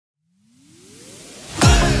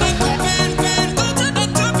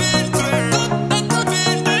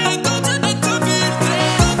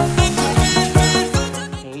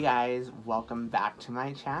welcome back to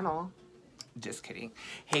my channel. Just kidding.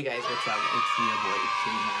 Hey guys, what's up? It's your boy,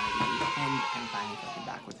 Humanity, and I'm finally fucking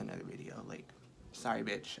back with another video. Like, sorry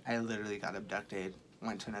bitch, I literally got abducted,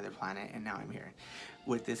 went to another planet, and now I'm here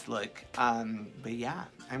with this look. But yeah,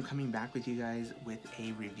 I'm coming back with you guys with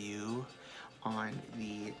a review on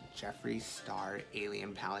the Jeffree Star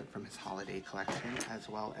Alien Palette from his holiday collection, as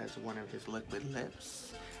well as one of his liquid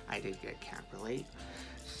lips. I did get Can't Relate.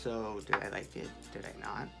 So, did I like it? Did I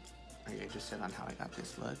not? Are you interested on how I got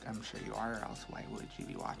this look? I'm sure you are, or else why would you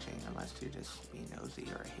be watching unless you're just being nosy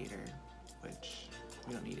or a hater, which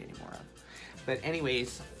we don't need any more of. But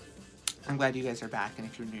anyways, I'm glad you guys are back, and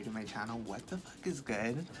if you're new to my channel, what the fuck is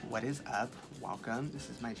good? What is up? Welcome. This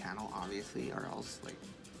is my channel, obviously, or else,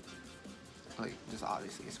 like just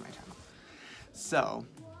obviously it's my channel. So,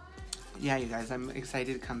 yeah, you guys, I'm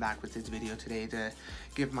excited to come back with this video today to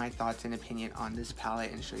give my thoughts and opinion on this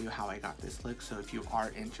palette and show you how I got this look. So if you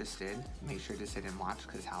are interested, make sure to sit and watch,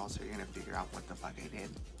 because how else are you gonna figure out what the fuck I did?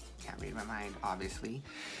 Can't read my mind, obviously.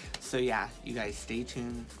 So yeah, you guys stay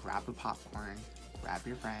tuned, grab a popcorn, grab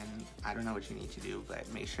your friend. I don't know what you need to do, but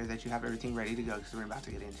make sure that you have everything ready to go, because we're about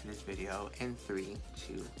to get into this video in 3,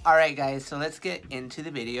 2. Alright guys, so let's get into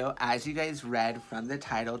the video. As you guys read from the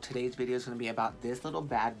title, today's video is going to be about this little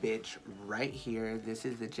bad bitch right here. This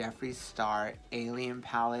is the Jeffree Star Alien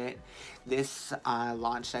Palette. This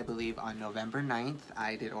launched, I believe, on November 9th.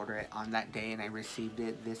 I did order it on that day, and I received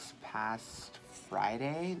it this past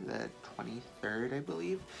Friday, the 23rd, I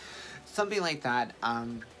believe. Something like that.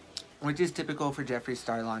 Which is typical for Jeffree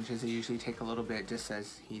Star launches. They usually take a little bit, just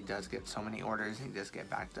as he does get so many orders and he just get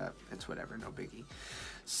backed up. It's whatever, no biggie.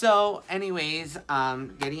 So anyways,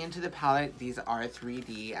 getting into the palette, these are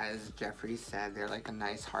 3D, as Jeffree said. They're like a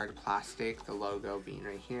nice hard plastic, the logo being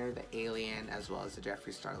right here, the alien, as well as the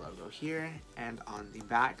Jeffree Star logo here. And on the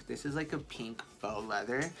back, this is like a pink faux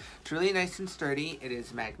leather. It's really nice and sturdy. It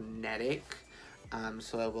is magnetic,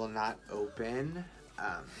 so it will not open.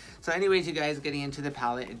 So anyways, you guys, getting into the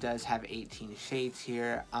palette, it does have 18 shades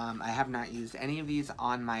here. I have not used any of these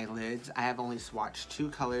on my lids. I have only swatched 2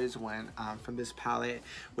 colors from this palette,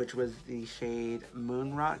 which was the shade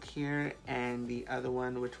Moon Rock here, and the other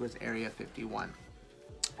one, which was Area 51.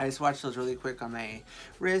 I swatched those really quick on my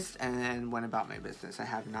wrist and then went about my business. I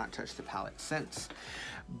have not touched the palette since.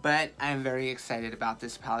 But I'm very excited about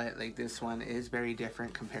this palette. Like, this one is very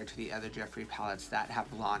different compared to the other Jeffree palettes that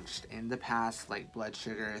have launched in the past, like Blood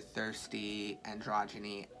Sugar, Thirsty,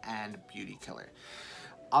 Androgyny, and Beauty Killer.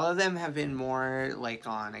 All of them have been more like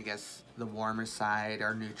on, I guess, the warmer side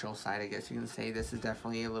or neutral side, I guess you can say. This is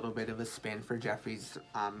definitely a little bit of a spin for Jeffree's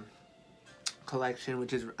collection,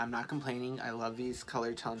 which is, I'm not complaining. I love these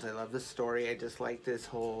color tones. I love the story. I just like this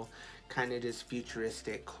whole kind of just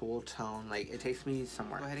futuristic, cool tone. Like, it takes me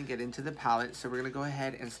somewhere. Go ahead and get into the palette. So we're going to go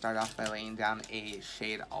ahead and start off by laying down a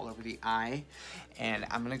shade all over the eye. And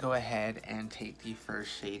I'm going to go ahead and take the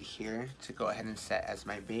first shade here to go ahead and set as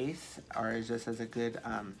my base, or just as a good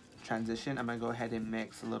transition. I'm going to go ahead and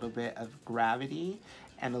mix a little bit of Gravity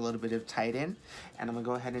and a little bit of Titan, and I'm gonna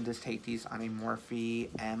go ahead and just take these on a Morphe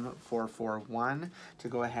M441 to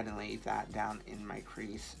go ahead and lay that down in my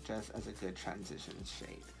crease, just as a good transition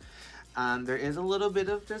shade. There is a little bit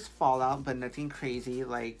of just fallout, but nothing crazy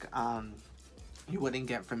like you wouldn't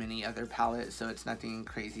get from any other palette, so it's nothing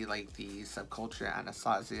crazy like the Subculture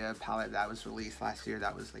Anastasia palette that was released last year.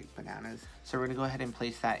 That was like bananas. So we're gonna go ahead and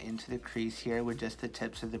place that into the crease here with just the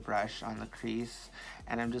tips of the brush on the crease,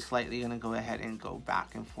 and I'm just slightly gonna go ahead and go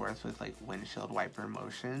back and forth with like windshield wiper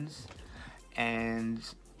motions. And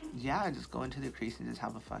yeah, just go into the crease and just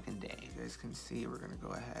have a fucking day. You guys can see we're gonna go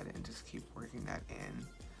ahead and just keep working that in,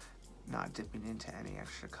 not dipping into any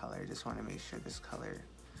extra color. I just want to make sure this color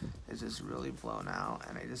is just really blown out,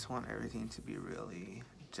 and I just want everything to be really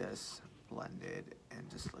just blended and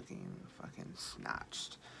just looking fucking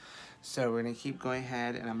snatched. So we're gonna keep going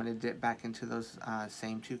ahead, and I'm gonna dip back into those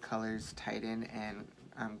same 2 colors, Titan and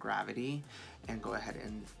Gravity, and go ahead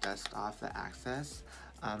and dust off the excess.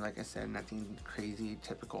 Like I said, nothing crazy,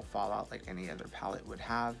 typical fallout like any other palette would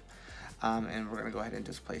have. And we're gonna go ahead and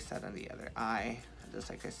just place that on the other eye, just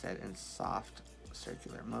like I said, in soft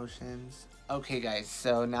circular motions. Okay guys,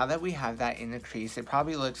 so now that we have that in the crease, it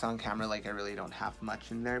probably looks on camera like I really don't have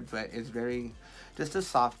much in there, but it's very just a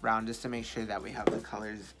soft brown, just to make sure that we have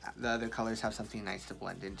the other colors have something nice to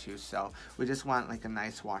blend into. So we just want like a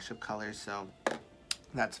nice wash of colors, so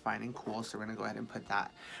that's fine and cool. So we're gonna go ahead and put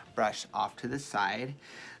that brush off to the side.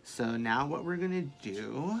 So now what we're gonna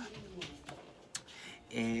do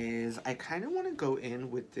is I kind of want to go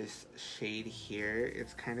in with this shade here.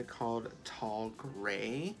 It's kind of called Tall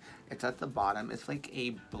Gray. It's at the bottom. It's like a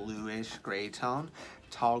bluish gray tone.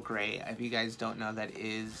 tall gray. If you guys don't know, that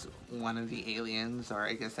is one of the aliens, or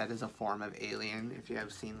I guess that is a form of alien. If you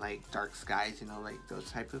have seen like Dark Skies, you know, like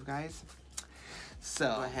those type of guys. So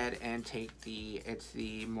go ahead and take it's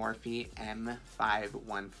the Morphe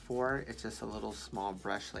M514. It's just a little small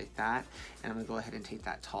brush like that. And I'm gonna go ahead and take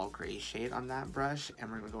that tall gray shade on that brush,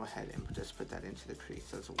 and we're gonna go ahead and just put that into the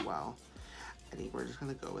crease as well. I think we're just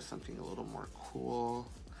gonna go with something a little more cool,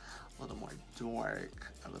 a little more dark,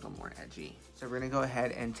 a little more edgy. So we're gonna go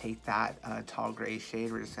ahead and take that tall gray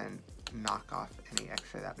shade. We're just gonna knock off any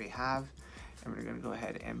extra that we have. And we're gonna go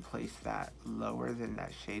ahead and place that lower than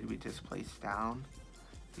that shade we just placed down,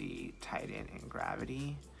 the Titan and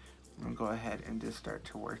Gravity. I'm gonna go ahead and just start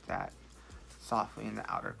to work that softly in the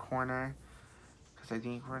outer corner, because I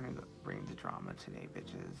think we're gonna bring the drama today,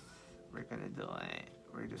 bitches. We're gonna do it.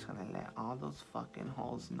 We're just gonna let all those fucking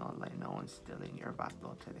hoes know like no one's stealing your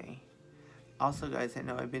vato today. Also, guys, I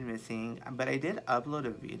know I've been missing, but I did upload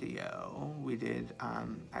a video. We did,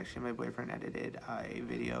 actually my boyfriend edited a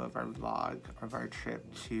video of our vlog of our trip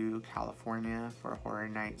to California for Horror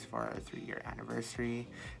Nights for our 3-year anniversary,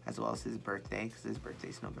 as well as his birthday, because his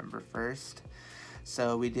birthday's November 1st.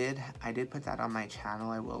 So I did put that on my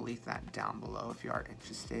channel. I will leave that down below if you are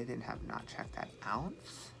interested and have not checked that out.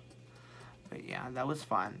 But yeah, that was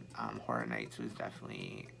fun. Horror Nights was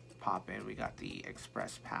definitely poppin'. We got the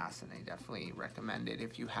express pass, and I definitely recommend it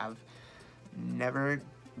if you have never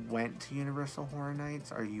went to Universal Horror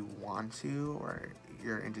Nights, or you want to, or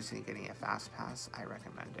you're interested in getting a fast pass. I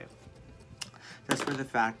recommend it, just for the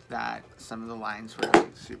fact that some of the lines were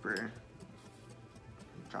like super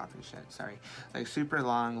like super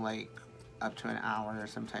long, like up to an hour or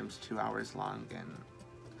sometimes 2 hours long. And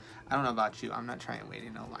I don't know about you, I'm not trying to wait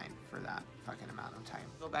in a line for that fucking amount of time.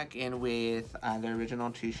 Go back in with the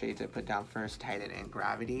original 2 shades I put down first, Titan and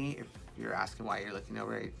Gravity. If you're asking why you're looking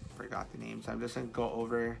over, I forgot the names. I'm just gonna go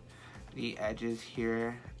over the edges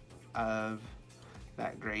here of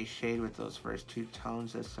that gray shade with those first 2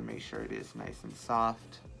 tones, just to make sure it is nice and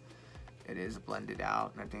soft. It is blended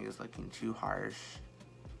out, nothing is looking too harsh.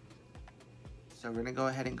 So we're gonna go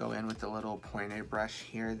ahead and go in with a little pointed brush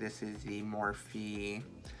here. This is the Morphe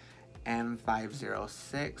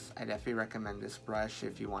M506. I definitely recommend this brush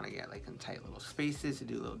if you want to get like in tight little spaces to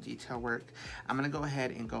do a little detail work. I'm gonna go ahead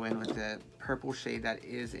and go in with the purple shade that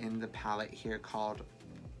is in the palette here called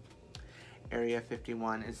Area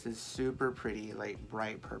 51. It's this super pretty, like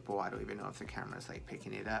bright purple. I don't even know if the camera's like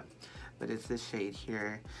picking it up, but it's this shade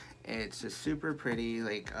here. It's just super pretty,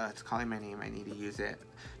 like it's calling my name. I need to use it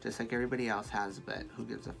just like everybody else has, but who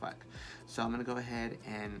gives a fuck. So I'm gonna go ahead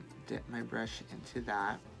and dip my brush into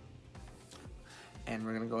that, and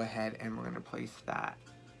we're gonna go ahead and we're gonna place that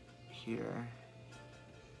here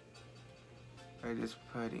by just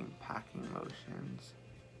putting packing motions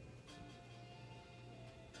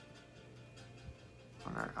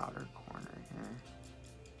on our outer corner here.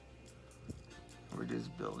 We're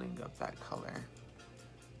just building up that color.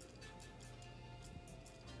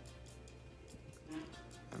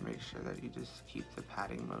 And make sure that you just keep the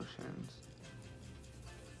patting motions.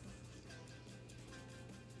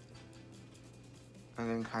 And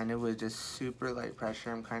then kind of with just super light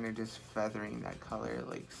pressure, I'm kind of just feathering that color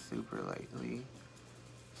like super lightly.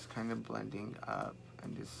 Just kind of blending up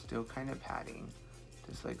and just still kind of patting.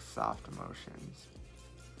 Just like soft motions.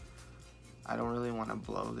 I don't really want to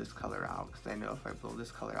blow this color out, because I know if I blow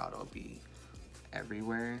this color out, it'll be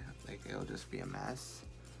everywhere. Like it'll just be a mess.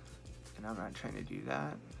 And I'm not trying to do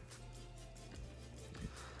that.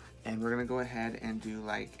 And we're gonna go ahead and do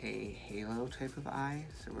like a halo type of eye.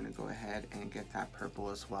 So we're gonna go ahead and get that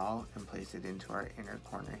purple as well and place it into our inner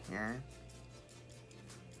corner here.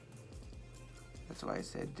 That's why I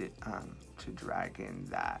said to drag in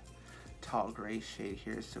that tall gray shade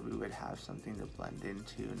here, so we would have something to blend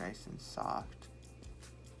into, nice and soft.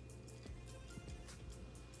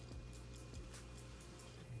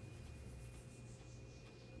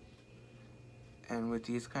 And with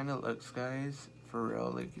these kind of looks, guys, for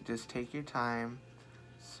real, like just take your time.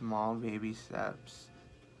 Small baby steps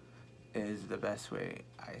is the best way,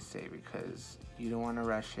 I say, because you don't want to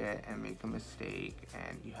rush it and make a mistake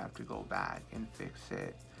and you have to go back and fix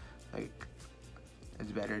it. Like,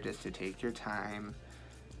 it's better just to take your time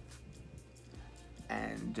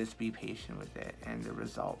and just be patient with it, and the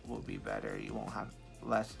result will be better. You won't have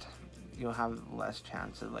you'll have less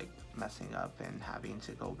chance of like messing up and having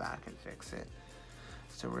to go back and fix it.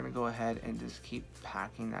 So we're gonna go ahead and just keep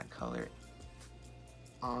packing that color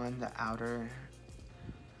on the outer,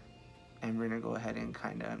 and we're gonna go ahead and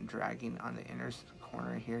kind of dragging on the inner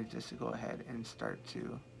corner here just to go ahead and start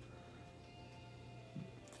to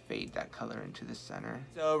fade that color into the center.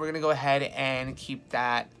 So we're gonna go ahead and keep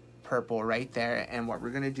that purple right there. And what we're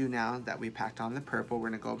gonna do now that we packed on the purple, we're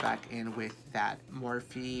gonna go back in with that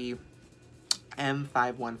Morphe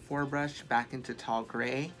M514 brush back into tall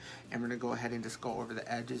gray, and we're gonna go ahead and just go over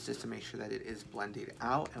the edges just to make sure that it is blended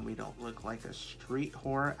out and we don't look like a street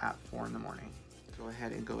whore at 4 in the morning. Go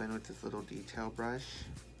ahead and go in with this little detail brush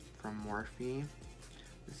from Morphe.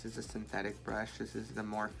 This is a synthetic brush. This is the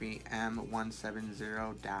Morphe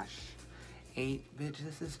M170-8. Bitch,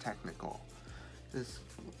 this is technical. It's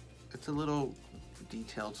a little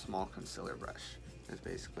detailed small concealer brush. That's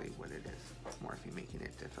basically what it is. Morphe making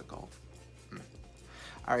it difficult.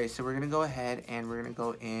 Alright, so we're going to go ahead and we're going to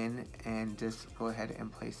go in and just go ahead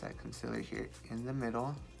and place that concealer here in the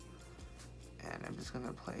middle. And I'm just going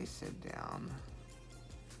to place it down.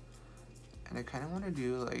 And I kind of want to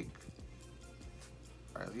do like,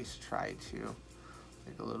 or at least try to,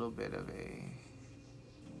 like a little bit of a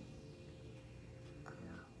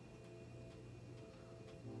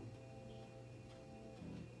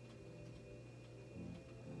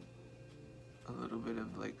little bit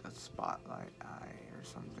of like a spotlight eye or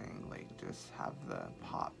something, like just have the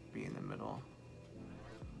pop be in the middle.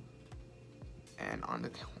 And on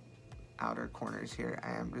the outer corners here,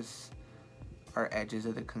 I am just, our edges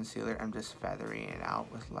of the concealer, I'm just feathering it out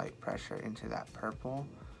with light pressure into that purple,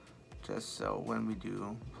 just so when we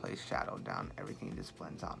do place shadow down, everything just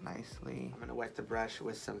blends out nicely. I'm gonna wet the brush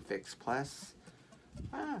with some Fix Plus.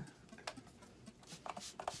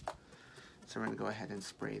 So we're gonna go ahead and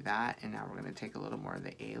spray that, and now we're gonna take a little more of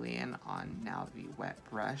the Alien on now the wet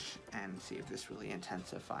brush and see if this really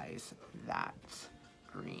intensifies that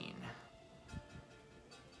green.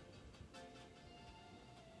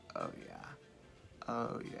 Oh yeah.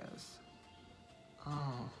 Oh yes.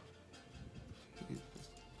 Oh, Jesus.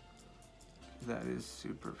 That is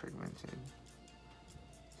super pigmented.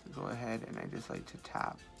 So go ahead and I just like to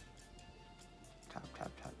tap, tap,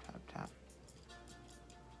 tap, tap, tap, tap.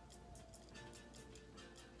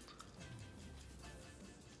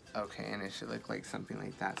 Okay, and it should look like something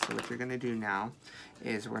like that. So what you're gonna do now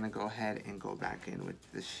is we're gonna go ahead and go back in with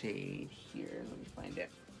the shade here. Let me find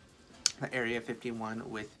it. The Area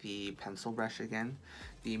 51 with the pencil brush again,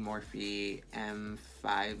 the Morphe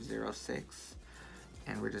M506.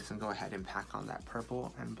 And we're just gonna go ahead and pack on that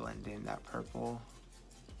purple and blend in that purple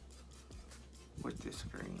with this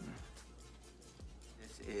green.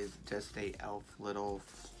 This is just a e.l.f. little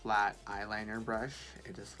flat eyeliner brush.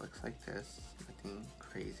 It just looks like this, nothing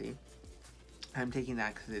crazy. I'm taking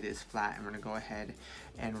that because it is flat, and we're gonna go ahead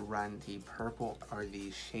and run the purple, or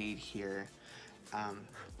the shade here,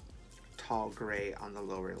 tall gray on the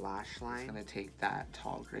lower lash line. I'm gonna take that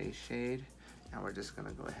tall gray shade, and we're just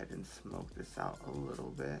gonna go ahead and smoke this out a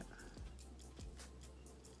little bit.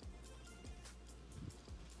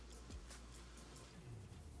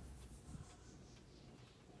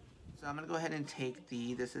 So I'm gonna go ahead and take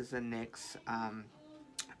this is the NYX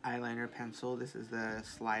eyeliner pencil. This is the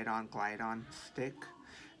Slide On Glide On Stick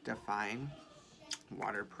Define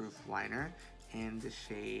Waterproof Liner, and the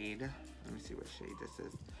shade, let me see what shade this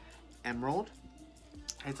is, Emerald.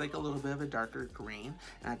 It's like a little bit of a darker green,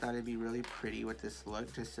 and I thought it'd be really pretty with this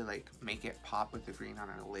look, just to like make it pop with the green on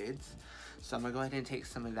our lids. So I'm gonna go ahead and take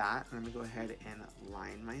some of that, and I'm gonna go ahead and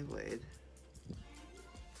line my lid.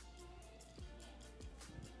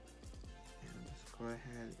 And just go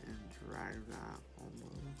ahead and drag that on the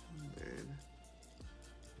lid.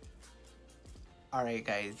 Alright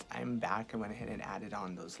guys, I'm back. I went ahead and added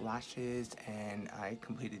on those lashes, and I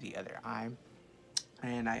completed the other eye.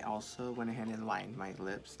 And I also went ahead and lined my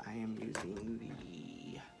lips. I am using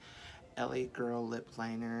the LA Girl lip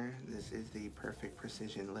liner. This is the Perfect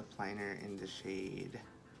Precision lip liner in the shade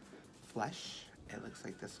Flesh. It looks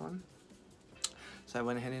like this one. So I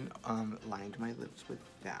went ahead and lined my lips with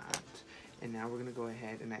that. And now we're gonna go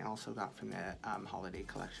ahead, and I also got from the holiday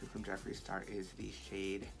collection from Jeffree Star is the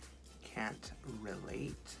shade Can't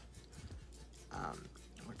Relate,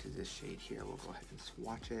 which is this shade here. We'll go ahead and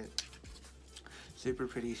swatch it. Super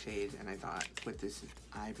pretty shade, and I thought with this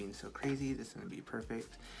eye being so crazy, this is gonna be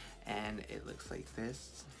perfect. And it looks like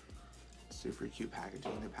this. Super cute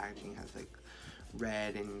packaging. The packaging has like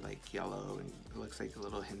red and like yellow, and it looks like a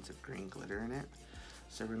little hints of green glitter in it.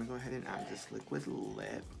 So we're gonna go ahead and add this liquid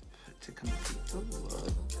lip to complete the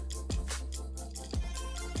look.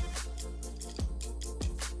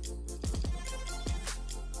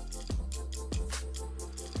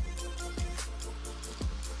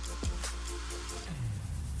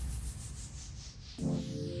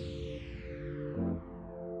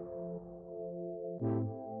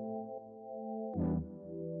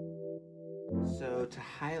 So to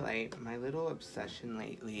highlight, my little obsession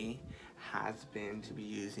lately has been to be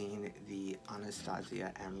using the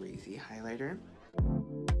Anastasia Amrezy highlighter.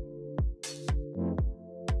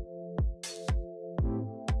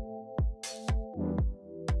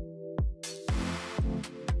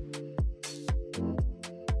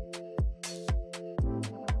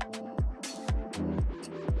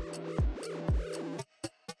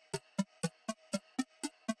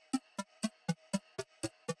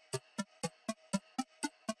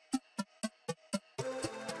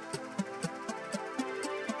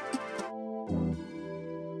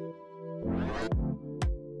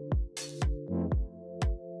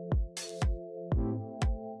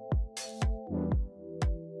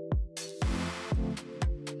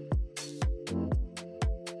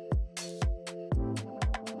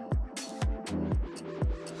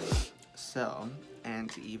 So, and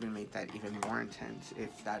to even make that even more intense,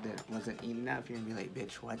 if that wasn't enough, you're gonna be like,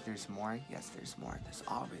 bitch, what, there's more? Yes, there's more. There's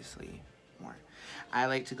obviously more. I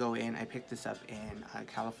like to go in, I picked this up in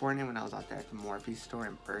California when I was out there at the Morphe store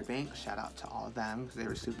in Burbank. Shout out to all of them, because they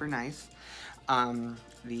were super nice.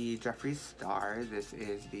 The Jeffree Star, this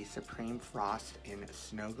is the Supreme Frost in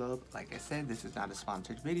Snow Globe. Like I said, this is not a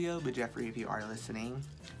sponsored video, but Jeffree, if you are listening,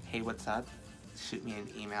 hey, what's up? Shoot me an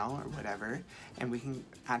email or whatever, and we can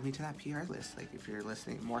add me to that PR list, like if you're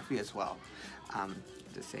listening. Morphe as well,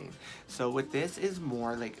 just saying. So with this is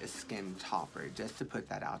more like a skin topper, just to put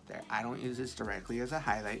that out there. I don't use this directly as a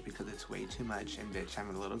highlight because it's way too much, and bitch,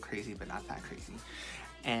 I'm a little crazy, but not that crazy.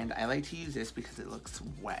 And I like to use this because it looks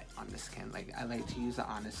wet on the skin. Like, I like to use the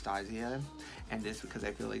Anastasia and this because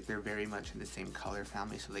I feel like they're very much in the same color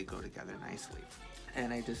family, so they go together nicely.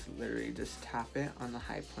 And I just literally just tap it on the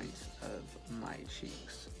high points of my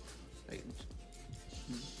cheeks. Like,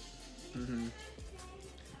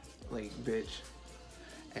 like, bitch.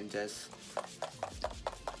 And just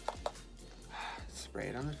spray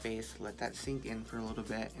it on the face, let that sink in for a little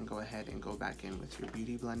bit, and go ahead and go back in with your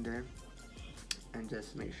beauty blender. And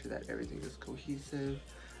just make sure that everything is cohesive.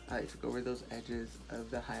 I like to go over those edges of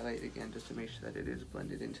the highlight again, just to make sure that it is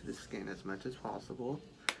blended into the skin as much as possible.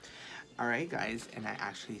 Alright guys, and I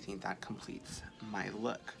actually think that completes my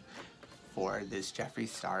look for this Jeffree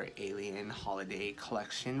Star Alien Holiday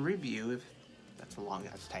Collection review. That's a long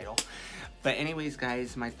ass title. But anyways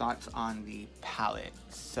guys, my thoughts on the palette.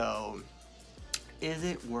 So, is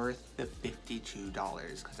it worth the $52?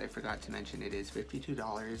 Because I forgot to mention it is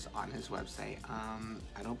 $52 on his website.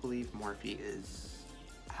 I don't believe Morphe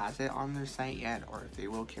has it on their site yet, or if they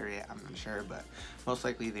will carry it, I'm not sure, but most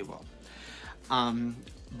likely they will.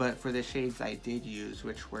 But for the shades I did use,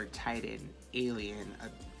 which were Titan, Alien,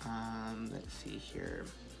 let's see here,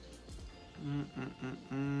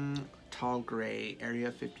 Tall Gray, Area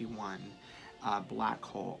 51, Black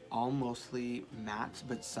Hole, all mostly mattes,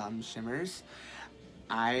 but some shimmers.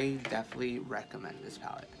 I definitely recommend this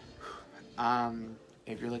palette.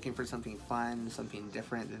 If you're looking for something fun, something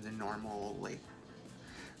different than the normal,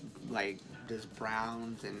 like just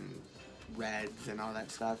browns and reds and all that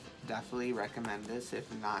stuff, definitely recommend this. If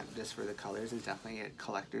not just for the colors, it's definitely a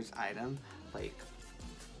collector's item. Like,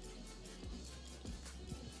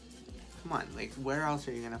 come on, like where else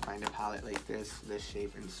are you gonna find a palette like this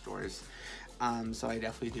shape in stores? So I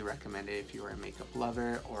definitely do recommend it if you are a makeup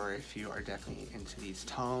lover, or if you are definitely into these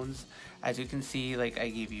tones. As you can see, like, I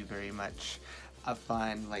gave you very much a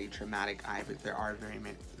fun, like, dramatic eye, but there are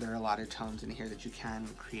a lot of tones in here that you can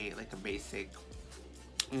create like a basic,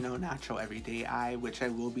 you know, natural everyday eye, which I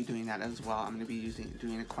will be doing that as well. I'm going to be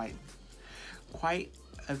doing quite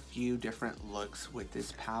a few different looks with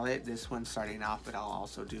this palette. This one's starting off, but I'll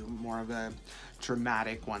also do more of a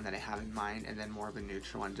dramatic one that I have in mind, and then more of a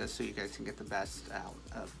neutral one, just so you guys can get the best out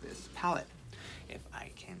of this palette, if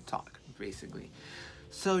I can talk, basically.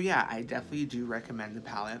 So yeah, I definitely do recommend the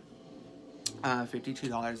palette.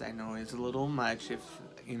 $52 I know is a little much, if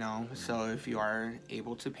you know, so if you are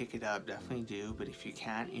able to pick it up, definitely do. But if you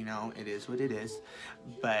can't, you know, it is what it is.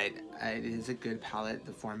 But it is a good palette.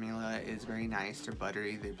 The formula is very nice. They're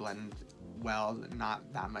buttery, they blend well, not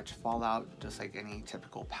that much fallout, just like any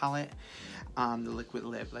typical palette. The liquid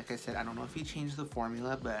lip, like I said, I don't know if he changed the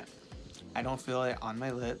formula, but I don't feel it on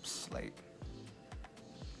my lips. Like,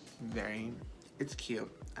 it's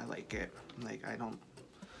cute. I like it. Like, I don't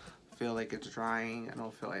feel like it's drying. I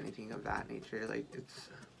don't feel anything of that nature. Like,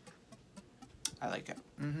 I like it.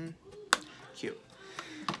 Cute.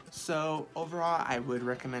 So overall, I would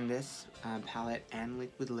recommend this palette and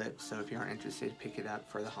liquid lip. So if you are interested, pick it up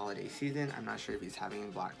for the holiday season. I'm not sure if he's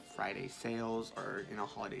having Black Friday sales or, you know,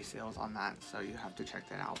 holiday sales on that, so you have to check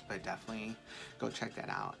that out. But definitely go check that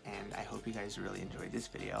out. And I hope you guys really enjoyed this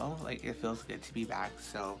video. Like, it feels good to be back.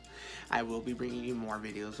 So I will be bringing you more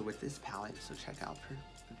videos with this palette, so check out for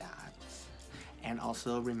that. And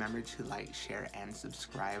also remember to like, share, and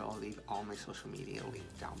subscribe. I'll leave all my social media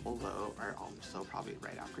linked down below, or also probably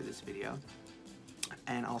right after this video.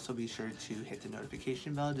 And also be sure to hit the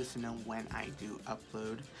notification bell just to know when I do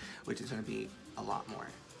upload, which is going to be a lot more.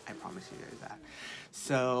 I promise you guys that.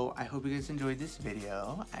 So I hope you guys enjoyed this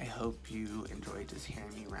video. I hope you enjoyed just hearing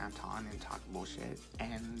me rant on and talk bullshit.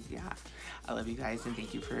 And yeah, I love you guys, and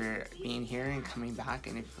thank you for being here and coming back.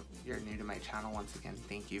 And if you're new to my channel, once again,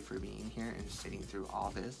 thank you for being here and sitting through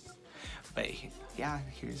all this. But yeah,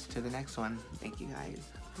 here's to the next one. Thank you guys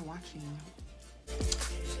for watching.